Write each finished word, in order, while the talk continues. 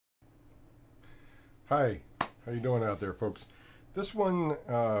Hi, how you doing out there, folks? This one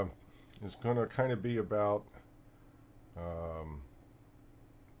is going to kind of be about um,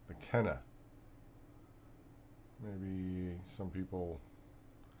 the Quena. Maybe some people,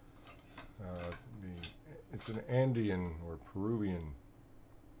 it's an Andean or Peruvian,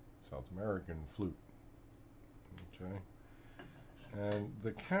 South American flute. Okay, and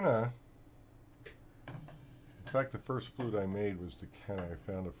the Quena. In fact, the first flute I made was the Quena. I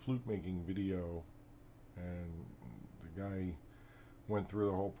found a flute making video, and the guy went through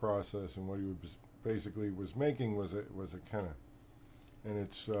the whole process, and what he was basically making was a Quena, and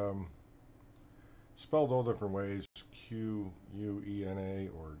it's spelled all different ways, Quena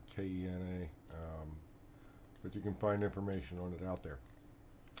or Kena, but you can find information on it out there.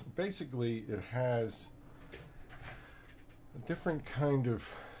 Basically, it has a different kind of,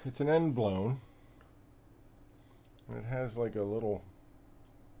 it's an end blown, and it has like a little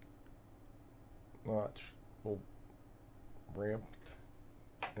notch, little ramped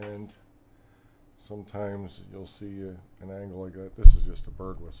end. Sometimes you'll see an angle like that. This is just a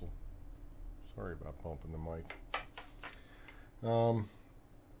bird whistle. Sorry about bumping the mic.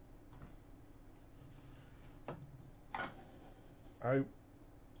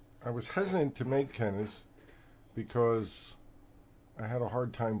 I was hesitant to make Quenas because I had a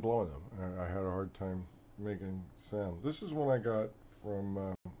hard time blowing them. I had a hard time making sound. This is one I got from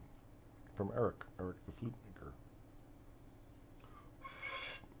Eric the flute maker.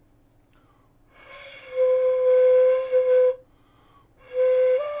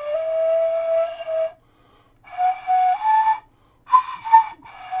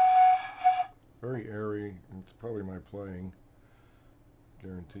 Very airy, and it's probably my playing,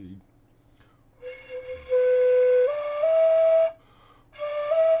 guaranteed.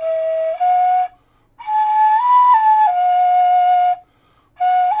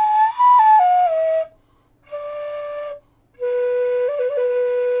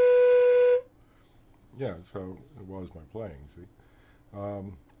 Yeah, that's how it was my playing, see.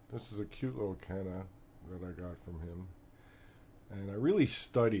 This is a cute little Quena that I got from him, and I really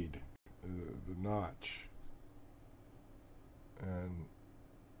studied the notch, and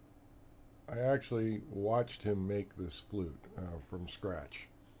I actually watched him make this flute from scratch.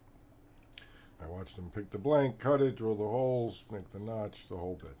 I watched him pick the blank, cut it, drill the holes, make the notch, the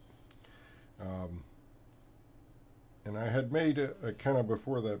whole bit. And I had made a Quena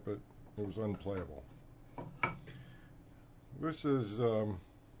before that, but it was unplayable. This is,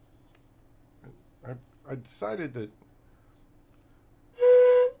 I decided that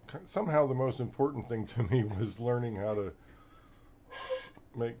somehow the most important thing to me was learning how to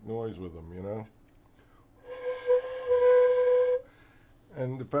make noise with them, you know?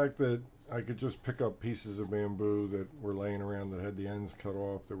 And the fact that I could just pick up pieces of bamboo that were laying around that had the ends cut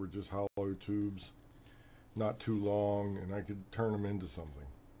off, that were just hollow tubes, not too long, and I could turn them into something.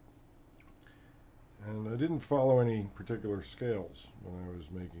 And I didn't follow any particular scales when I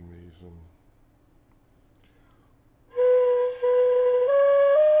was making these. And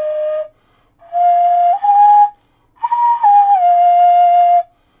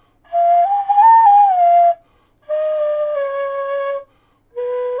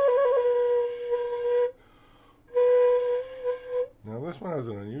now this one has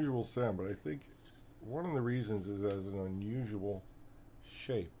an unusual sound, but I think one of the reasons is it has an unusual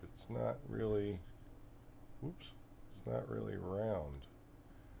shape. It's not really, it's not really round.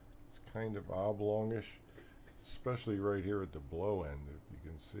 It's kind of oblongish, especially right here at the blow end. If you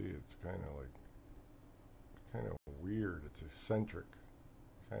can see, it's kind of weird. It's eccentric,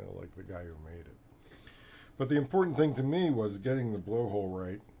 kind of like the guy who made it. But the important thing to me was getting the blowhole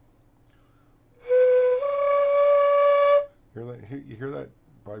right. You hear that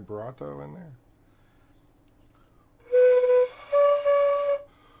vibrato in there?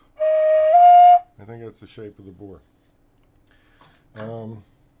 I think that's the shape of the bore.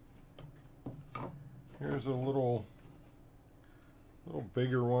 Here's a little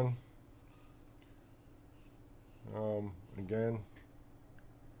bigger one. Again,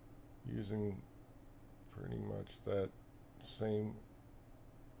 using pretty much that same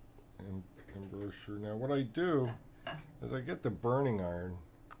embouchure. Now what I do is I get the burning iron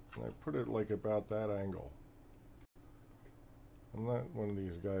and I put it like about that angle. I'm not one of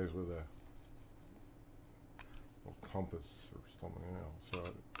these guys with a little compass or something else,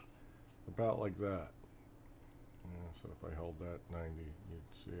 so about like that. So if I held that 90,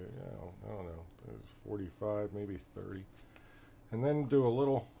 you'd see it. Yeah, I don't know. There's 45, maybe 30. And then do a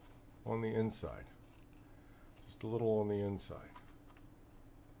little on the inside. Just a little on the inside.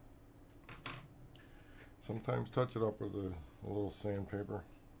 Sometimes touch it up with a little sandpaper.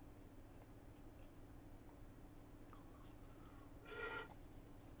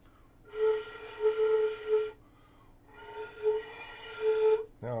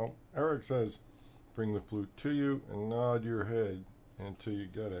 lyric says, bring the flute to you and nod your head until you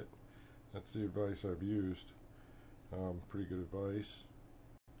get it. That's the advice I've used. Pretty good advice.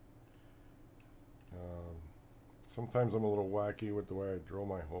 Sometimes I'm a little wacky with the way I drill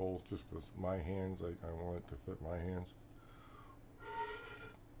my holes, just because my hands, I want it to fit my hands.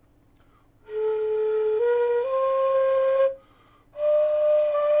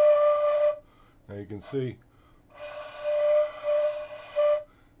 Now you can see,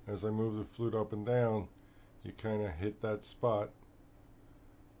 as I move the flute up and down, you kind of hit that spot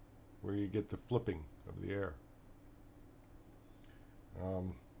where you get the flipping of the air.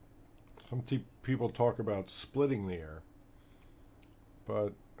 Some people talk about splitting the air,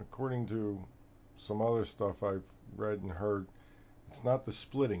 but according to some other stuff I've read and heard, it's not the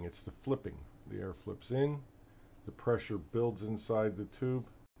splitting, it's the flipping. The air flips in, the pressure builds inside the tube,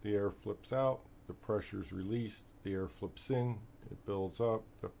 the air flips out, the pressure is released, the air flips in, it builds up,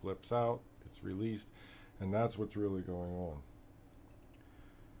 it flips out, it's released, and that's what's really going on.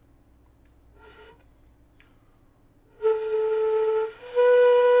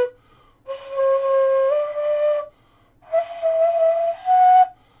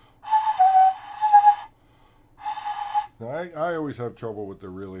 Now, I always have trouble with the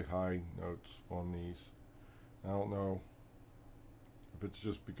really high notes on these. I don't know if it's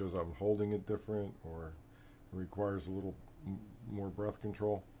just because I'm holding it different or it requires a little more breath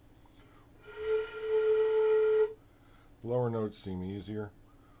control. Lower notes seem easier.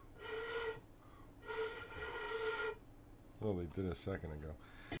 Oh, they did a second ago.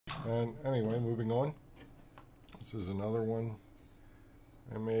 And anyway, moving on. This is another one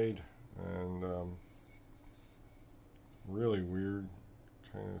I made, and really weird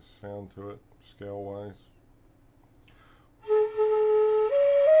kind of sound to it, scale wise.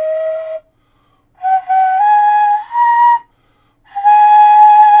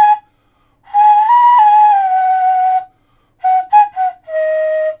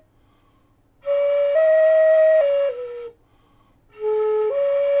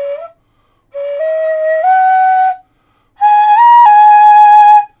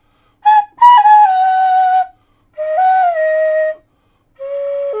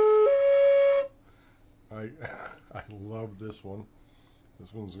 I love this one.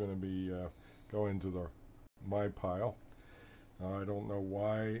 This one's going to be go into my pile. I don't know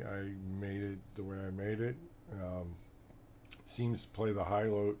why I made it the way I made it. Seems to play the high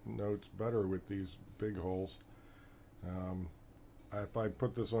notes better with these big holes. If I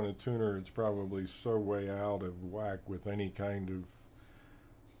put this on a tuner, it's probably so way out of whack with any kind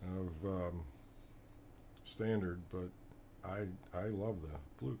of standard, but I love the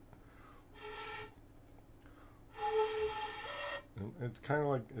flute. And it's kind of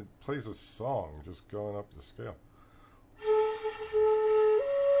like it plays a song, just going up the scale.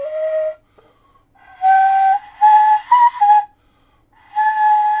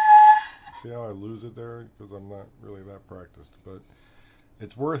 See how I lose it there? Because I'm not really that practiced. But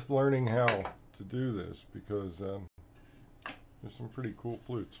it's worth learning how to do this because there's some pretty cool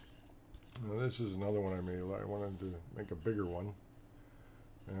flutes. Now this is another one I made. I wanted to make a bigger one.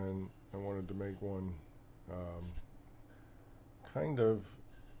 And I wanted to make one kind of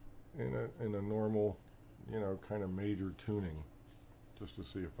in a normal, kind of major tuning, just to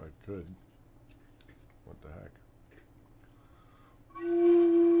see if I could. What the heck?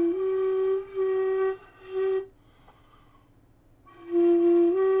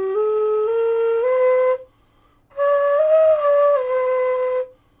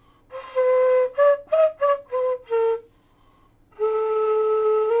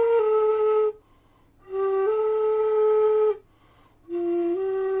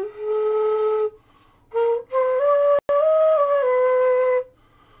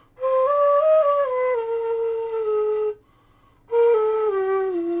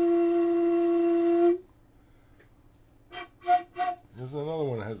 There's another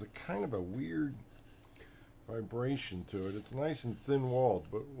one that has a kind of a weird vibration to it. It's nice and thin-walled,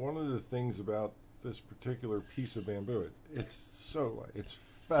 but one of the things about this particular piece of bamboo, it's so light. It's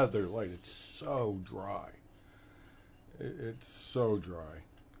feather light. It's so dry. It's so dry.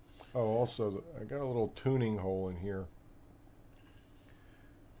 Oh, also, I got a little tuning hole in here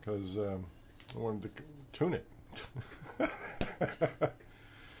because I wanted to tune it.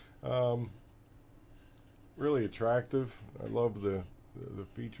 Really attractive. I love the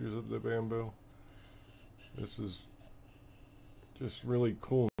features of the bamboo. This is just really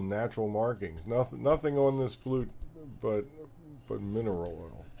cool natural markings. Nothing on this flute but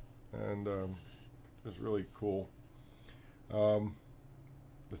mineral oil, and it's really cool.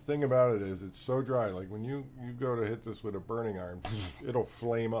 The thing about it is it's so dry. Like when you go to hit this with a burning iron, it'll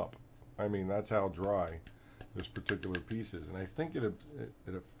flame up. I mean, that's how dry this particular piece is, and I think it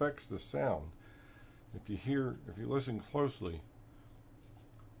affects the sound. If you listen closely,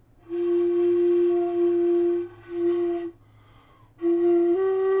 can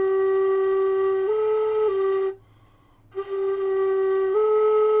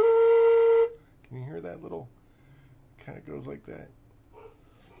you hear that little? Kind of goes like that.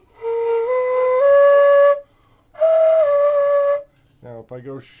 Now, if I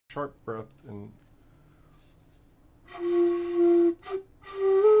go sharp breath and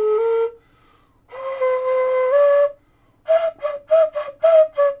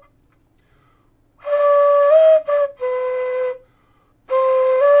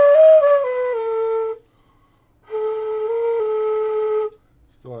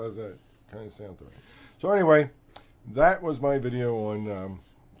still has that kind of sound to it. So anyway, that was my video on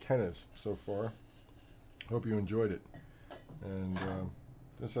Quenas so far. Hope you enjoyed it. And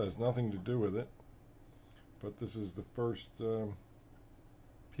this has nothing to do with it, but this is the first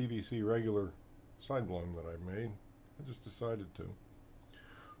PVC regular sideblown that I've made. I just decided to.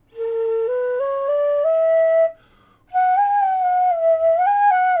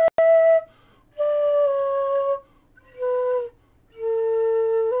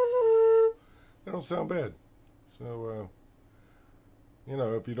 They don't sound bad. So, you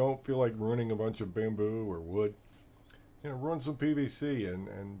know, if you don't feel like ruining a bunch of bamboo or wood, you know, run some PVC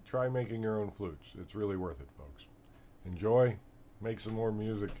and try making your own flutes. It's really worth it, folks. Enjoy, make some more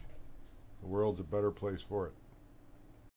music. The world's a better place for it.